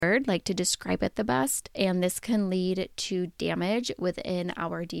word, like to describe it the best, and this can lead to damage within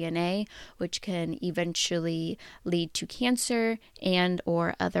our DNA, which can eventually lead to cancer and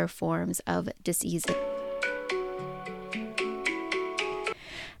or other forms of disease.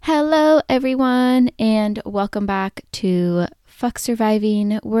 Hello everyone, and welcome back to Fuck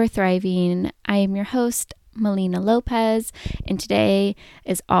Surviving, We're Thriving. I am your host, Melina Lopez, and today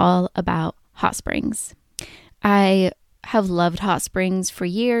is all about hot springs. I have loved hot springs for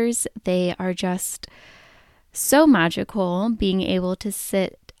years. They are just so magical, being able to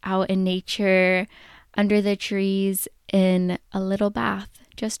sit out in nature under the trees in a little bath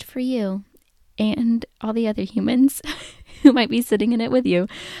just for you and all the other humans who might be sitting in it with you.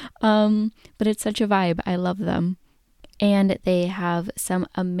 But it's such a vibe. I love them. And they have some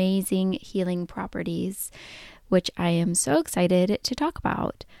amazing healing properties, which I am so excited to talk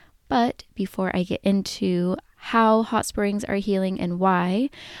about. But before I get into how hot springs are healing and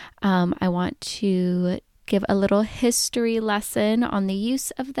why, I want to give a little history lesson on the use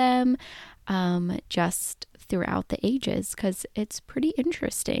of them just throughout the ages, because it's pretty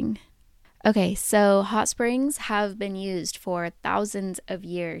interesting. Okay, so hot springs have been used for thousands of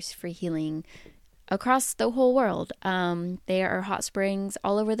years for healing across the whole world. There are hot springs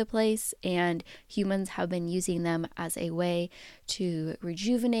all over the place, and humans have been using them as a way to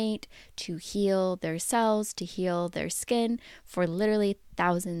rejuvenate, to heal their cells, to heal their skin for literally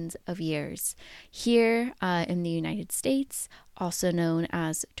thousands of years. Here in the United States, also known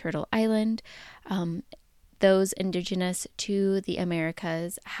as Turtle Island, those indigenous to the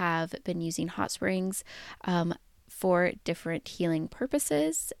Americas have been using hot springs for different healing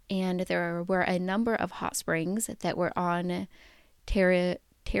purposes, and there were a number of hot springs that were on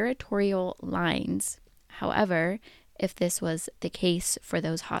territorial lines. However, if this was the case for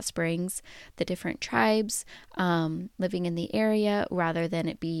those hot springs, the different tribes living in the area, rather than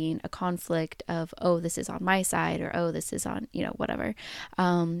it being a conflict of, oh, this is on my side, or oh, this is on, whatever,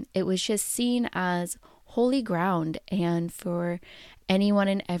 it was just seen as holy ground and for anyone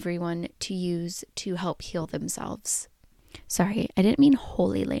and everyone to use to help heal themselves. Sorry, I didn't mean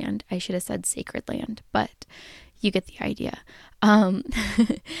holy land. I should have said sacred land, but you get the idea. And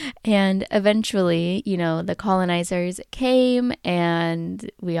eventually, the colonizers came,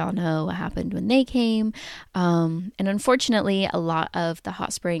 and we all know what happened when they came. And unfortunately, a lot of the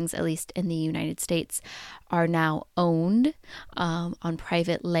hot springs, at least in the United States, are now owned on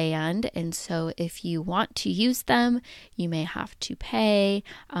private land. And so if you want to use them, you may have to pay.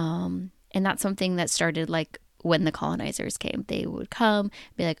 And that's something that started when the colonizers came. They would come,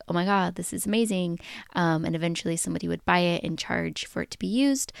 be like, oh my God, this is amazing. And eventually somebody would buy it and charge for it to be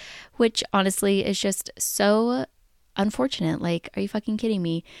used, which honestly is just so unfortunate. Are you fucking kidding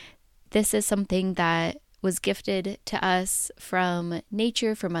me? This is something that was gifted to us from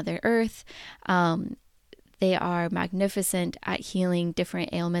nature, from Mother Earth. They are magnificent at healing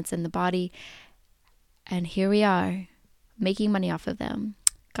different ailments in the body. And here we are, making money off of them.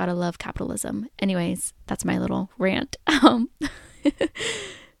 Gotta love capitalism. Anyways, that's my little rant.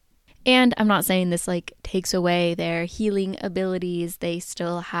 And I'm not saying this takes away their healing abilities. They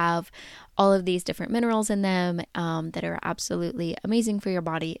still have all of these different minerals in them that are absolutely amazing for your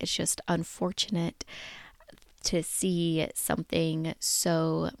body. It's just unfortunate to see something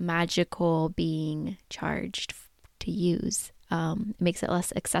so magical being charged to use. It makes it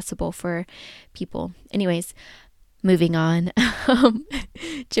less accessible for people. Anyways, moving on.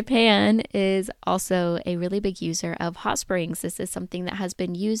 Japan is also a really big user of hot springs. This is something that has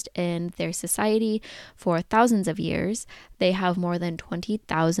been used in their society for thousands of years. They have more than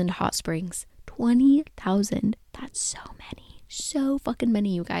 20,000 hot springs. 20,000. That's so many. So fucking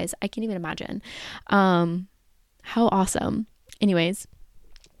many, you guys. I can't even imagine. How awesome. Anyways,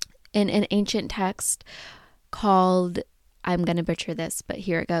 in an ancient text called, I'm going to butcher this, but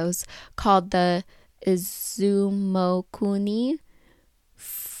here it goes, called the Izumokuni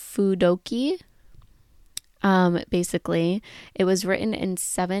Fudoki. Basically, it was written in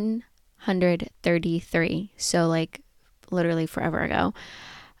 733, so literally forever ago.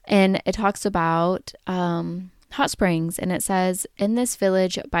 And it talks about hot springs, and it says, in this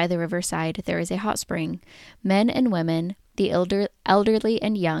village by the riverside there is a hot spring. Men and women, the elderly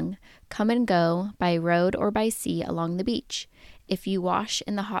and young, come and go by road or by sea along the beach. If you wash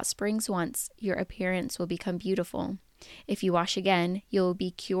in the hot springs once, your appearance will become beautiful. If you wash again, you will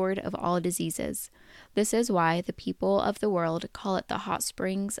be cured of all diseases. This is why the people of the world call it the hot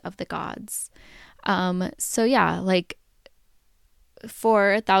springs of the gods. So yeah,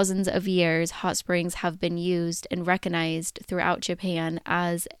 for thousands of years, hot springs have been used and recognized throughout Japan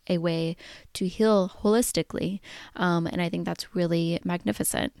as a way to heal holistically. And I think that's really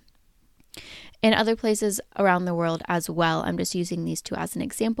magnificent. In other places around the world as well, I'm just using these two as an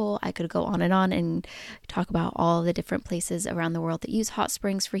example. I could go on and talk about all the different places around the world that use hot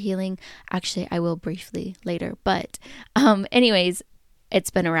springs for healing. Actually, I will briefly later. But anyways,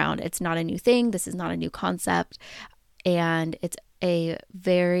 it's been around. It's not a new thing. This is not a new concept. And it's a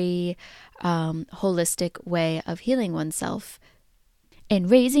very holistic way of healing oneself and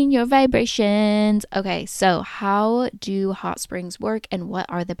raising your vibrations. Okay, so how do hot springs work and what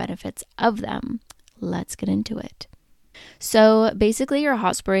are the benefits of them? Let's get into it. So basically, your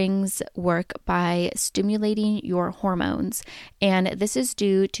hot springs work by stimulating your hormones, and this is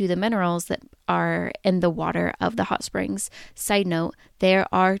due to the minerals that are in the water of the hot springs. Side note, there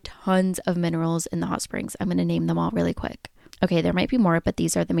are tons of minerals in the hot springs. I'm going to name them all really quick. Okay, there might be more, but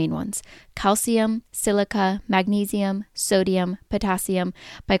these are the main ones. Calcium, silica, magnesium, sodium, potassium,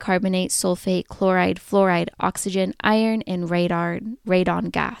 bicarbonate, sulfate, chloride, fluoride, oxygen, iron, and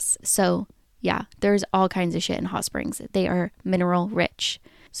radon gas. So yeah, there's all kinds of shit in hot springs. They are mineral rich.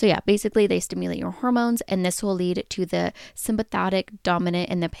 So yeah, basically they stimulate your hormones, and this will lead to the sympathetic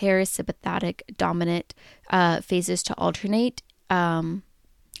dominant and the parasympathetic dominant phases to alternate. And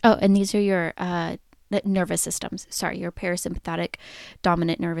these are your nervous systems. Sorry, your parasympathetic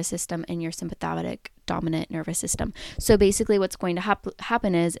dominant nervous system and your sympathetic dominant nervous system. So basically what's going to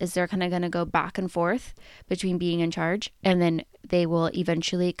happen is they're kind of going to go back and forth between being in charge, and then they will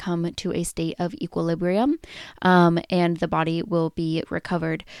eventually come to a state of equilibrium, and the body will be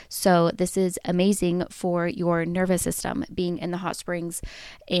recovered. So this is amazing for your nervous system, being in the hot springs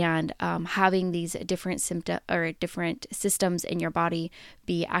and having these different systems in your body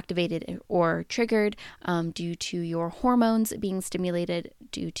be activated or triggered due to your hormones being stimulated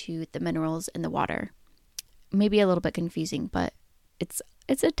due to the minerals in the water. Maybe a little bit confusing, but it's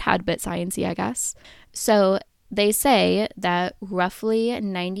a tad bit sciencey, I guess. So they say that roughly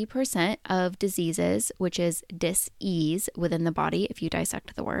 90% of diseases, which is dis-ease within the body, if you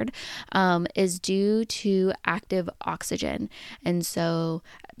dissect the word, is due to active oxygen. And so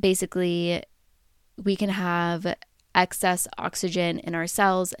basically we can have excess oxygen in our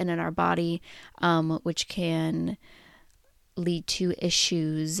cells and in our body, which can lead to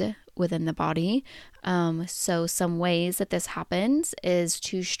issues within the body. So some ways that this happens is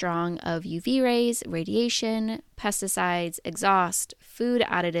too strong of UV rays, radiation, pesticides, exhaust, food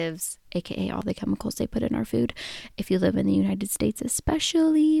additives, aka all the chemicals they put in our food. If you live in the United States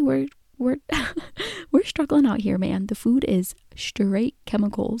especially, we're struggling out here, man. The food is straight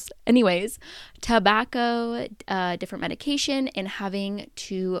chemicals. Anyways, tobacco, different medication, and having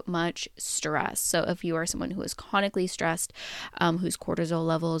too much stress. So if you are someone who is chronically stressed, whose cortisol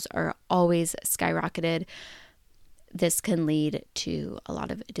levels are always skyrocketed, this can lead to a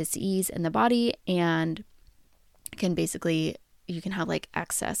lot of disease in the body, and you can have like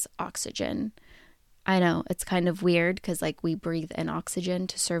excess oxygen. I know it's kind of weird because like we breathe in oxygen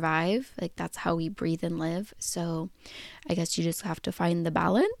to survive. Like that's how we breathe and live. So I guess you just have to find the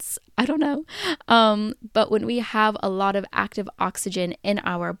balance. I don't know. But when we have a lot of active oxygen in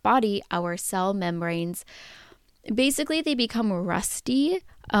our body, our cell membranes, basically they become rusty,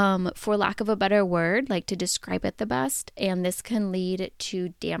 for lack of a better word, like to describe it the best. And this can lead to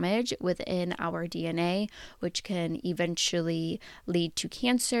damage within our DNA, which can eventually lead to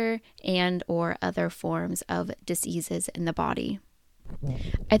cancer and or other forms of diseases in the body.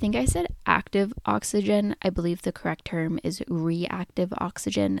 I think I said active oxygen. I believe the correct term is reactive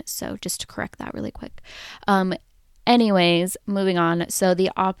oxygen. So just to correct that really quick. Anyways, moving on. So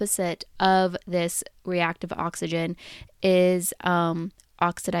the opposite of this reactive oxygen is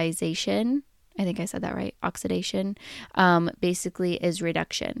oxidization. I think I said that right. Oxidation basically is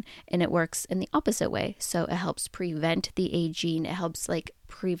reduction, and it works in the opposite way. So it helps prevent the aging. It helps like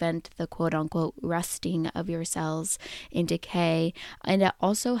prevent the quote unquote rusting of your cells and decay. And it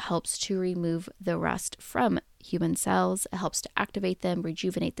also helps to remove the rust from human cells. It helps to activate them,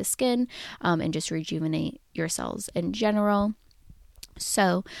 rejuvenate the skin, and just rejuvenate your cells in general.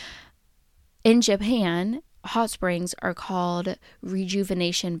 So in Japan, hot springs are called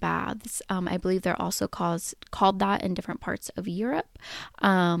rejuvenation baths. I believe they're also called that in different parts of Europe,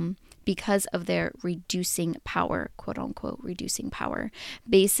 because of their reducing power, quote unquote, reducing power.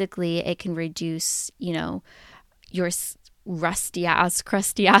 Basically, it can reduce, your rusty ass,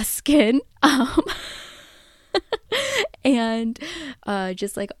 crusty ass skin, and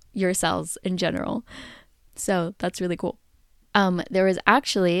just like your cells in general. So that's really cool. There was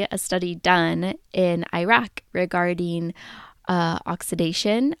actually a study done in Iraq regarding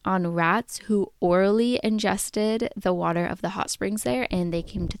oxidation on rats who orally ingested the water of the hot springs there, and they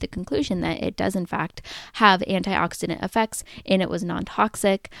came to the conclusion that it does in fact have antioxidant effects and it was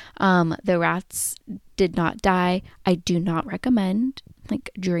non-toxic. The rats did not die. I do not recommend like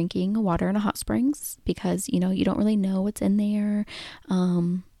drinking water in a hot springs because you don't really know what's in there.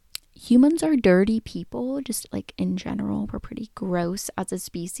 Humans are dirty people, just like in general. We're pretty gross as a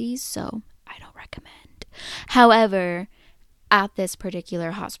species, so I don't recommend. However, at this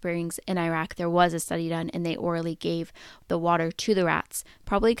particular hot springs in Iraq, there was a study done and they orally gave the water to the rats,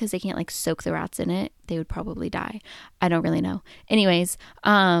 probably because they can't like soak the rats in it. They would probably die. I don't really know. Anyways,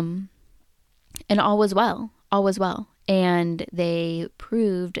 and all was well. And they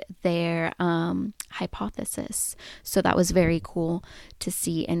proved their hypothesis. So that was very cool to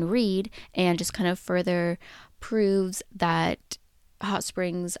see and read, and just kind of further proves that hot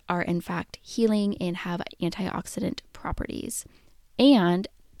springs are in fact healing and have antioxidant properties. And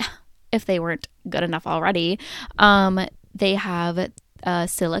if they weren't good enough already, they have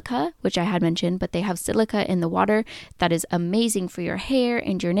silica, which I had mentioned, but they have silica in the water that is amazing for your hair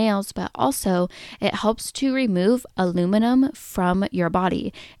and your nails, but also it helps to remove aluminum from your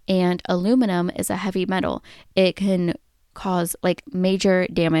body. And aluminum is a heavy metal. It can cause like major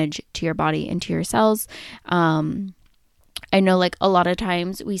damage to your body and to your cells. I know like a lot of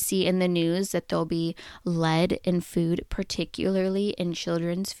times we see in the news that there'll be lead in food, particularly in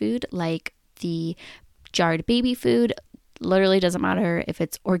children's food, like the jarred baby food. Literally doesn't matter if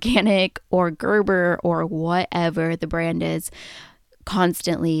it's organic or Gerber or whatever the brand is.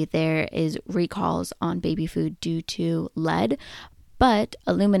 Constantly there is recalls on baby food due to lead. But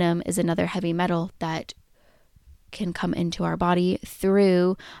aluminum is another heavy metal that can come into our body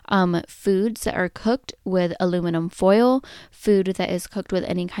through foods that are cooked with aluminum foil, food that is cooked with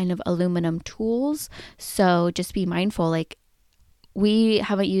any kind of aluminum tools. So just be mindful, like we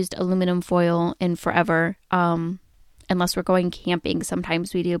haven't used aluminum foil in forever, unless we're going camping.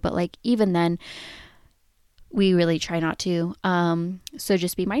 Sometimes we do, but like even then we really try not to. So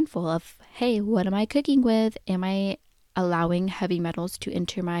just be mindful of, hey, what am I cooking with? Am I allowing heavy metals to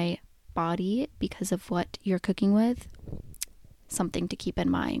enter my body because of what you're cooking with? Something to keep in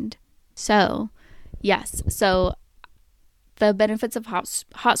mind. So yes, so the benefits of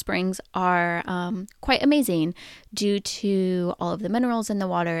hot springs are quite amazing due to all of the minerals in the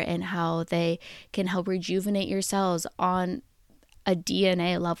water and how they can help rejuvenate your cells on a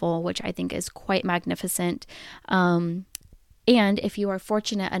DNA level, which I think is quite magnificent. And if you are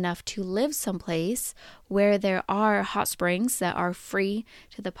fortunate enough to live someplace where there are hot springs that are free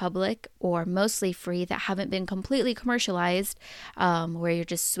to the public or mostly free, that haven't been completely commercialized, where you're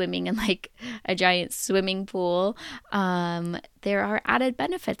just swimming in like a giant swimming pool, there are added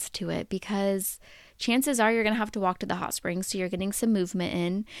benefits to it because chances are you're going to have to walk to the hot springs. So you're getting some movement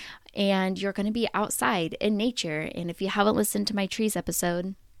in and you're going to be outside in nature. And if you haven't listened to my trees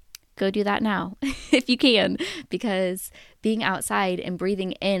episode, go do that now if you can, because being outside and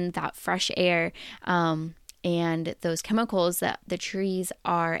breathing in that fresh air and those chemicals that the trees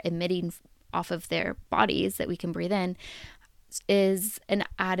are emitting off of their bodies that we can breathe in is an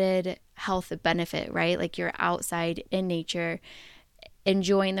added health benefit, right? Like you're outside in nature,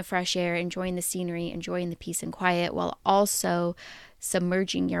 enjoying the fresh air, enjoying the scenery, enjoying the peace and quiet, while also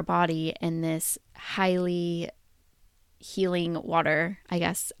submerging your body in this highly healing water, I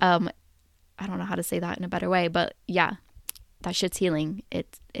guess. I don't know how to say that in a better way, but yeah, that shit's healing.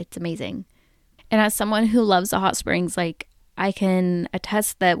 It's amazing. And as someone who loves the hot springs, like I can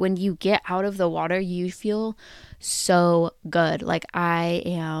attest that when you get out of the water, you feel so good. Like I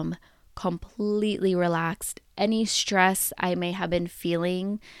am completely relaxed. Any stress I may have been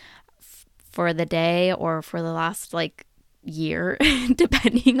feeling for the day or for the last like year,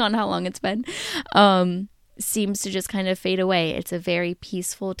 depending on how long it's been, seems to just kind of fade away. It's a very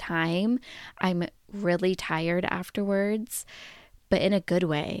peaceful time. I'm really tired afterwards, but in a good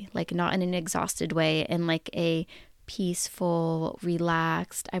way, like not in an exhausted way, in like a peaceful,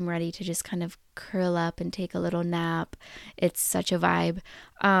 relaxed, I'm ready to just kind of curl up and take a little nap. It's such a vibe.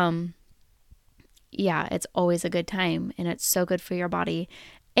 Yeah, it's always a good time and it's so good for your body.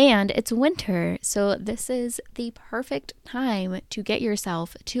 And it's winter, so this is the perfect time to get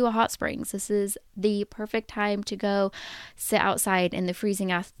yourself to a hot springs. This is the perfect time to go sit outside in the freezing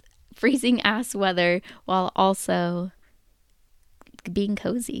ass weather while also being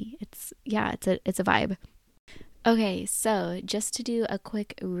cozy. It's a vibe. Okay, so just to do a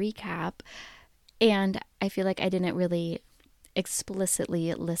quick recap, and I feel like I didn't really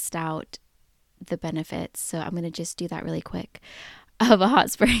explicitly list out the benefits, so I'm going to just do that really quick. Of a hot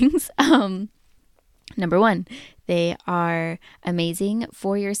springs. Number one, they are amazing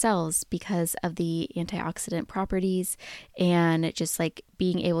for your cells because of the antioxidant properties and just like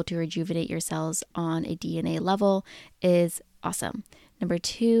being able to rejuvenate your cells on a DNA level is awesome. Number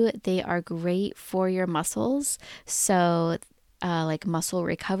two, they are great for your muscles. So like muscle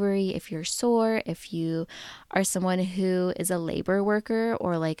recovery if you're sore, if you are someone who is a labor worker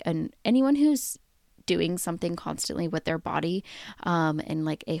or like anyone who's doing something constantly with their body in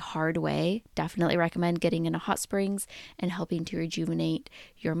like a hard way, definitely recommend getting into hot springs and helping to rejuvenate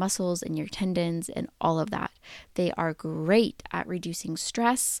your muscles and your tendons and all of that. They are great at reducing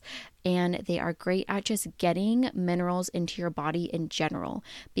stress, and they are great at just getting minerals into your body in general,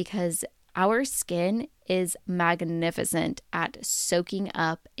 because our skin is magnificent at soaking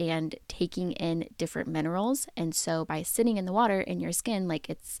up and taking in different minerals. And so by sitting in the water in your skin, like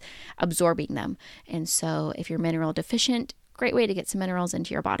it's absorbing them. And so if you're mineral deficient, great way to get some minerals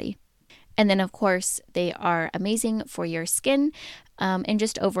into your body. And then of course, they are amazing for your skin and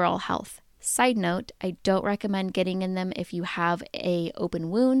just overall health. Side note, I don't recommend getting in them if you have an open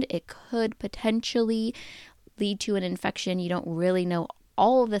wound. It could potentially lead to an infection. You don't really know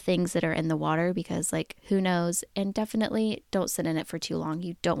all of the things that are in the water because like who knows, and definitely don't sit in it for too long.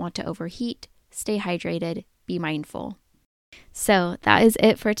 You don't want to overheat. Stay hydrated, be mindful. So that is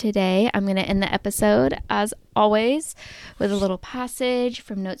it for today. I'm going to end the episode as always with a little passage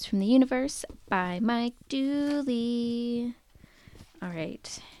from Notes from the Universe by Mike Dooley. All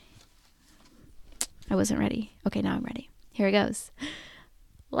right. I wasn't ready. Okay, now I'm ready. Here it goes.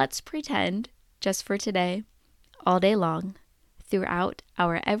 Let's pretend just for today, all day long, throughout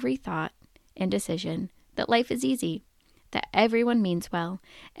our every thought and decision, that life is easy, that everyone means well,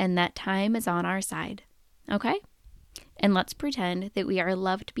 and that time is on our side. Okay? And let's pretend that we are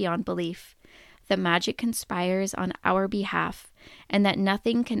loved beyond belief, that magic conspires on our behalf, and that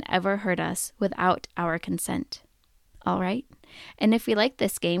nothing can ever hurt us without our consent. All right? And if we like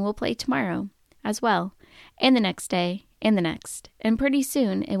this game, we'll play tomorrow as well, and the next day, and the next. And pretty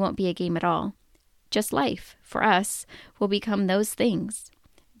soon, it won't be a game at all. Just life, for us, will become those things,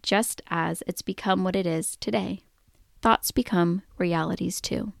 just as it's become what it is today. Thoughts become realities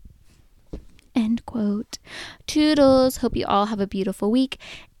too. End quote. Toodles. Hope you all have a beautiful week,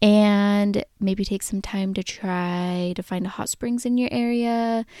 and maybe take some time to try to find a hot springs in your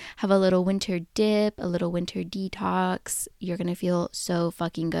area. Have a little winter dip, a little winter detox. You're going to feel so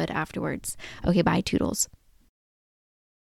fucking good afterwards. Okay, bye, Toodles.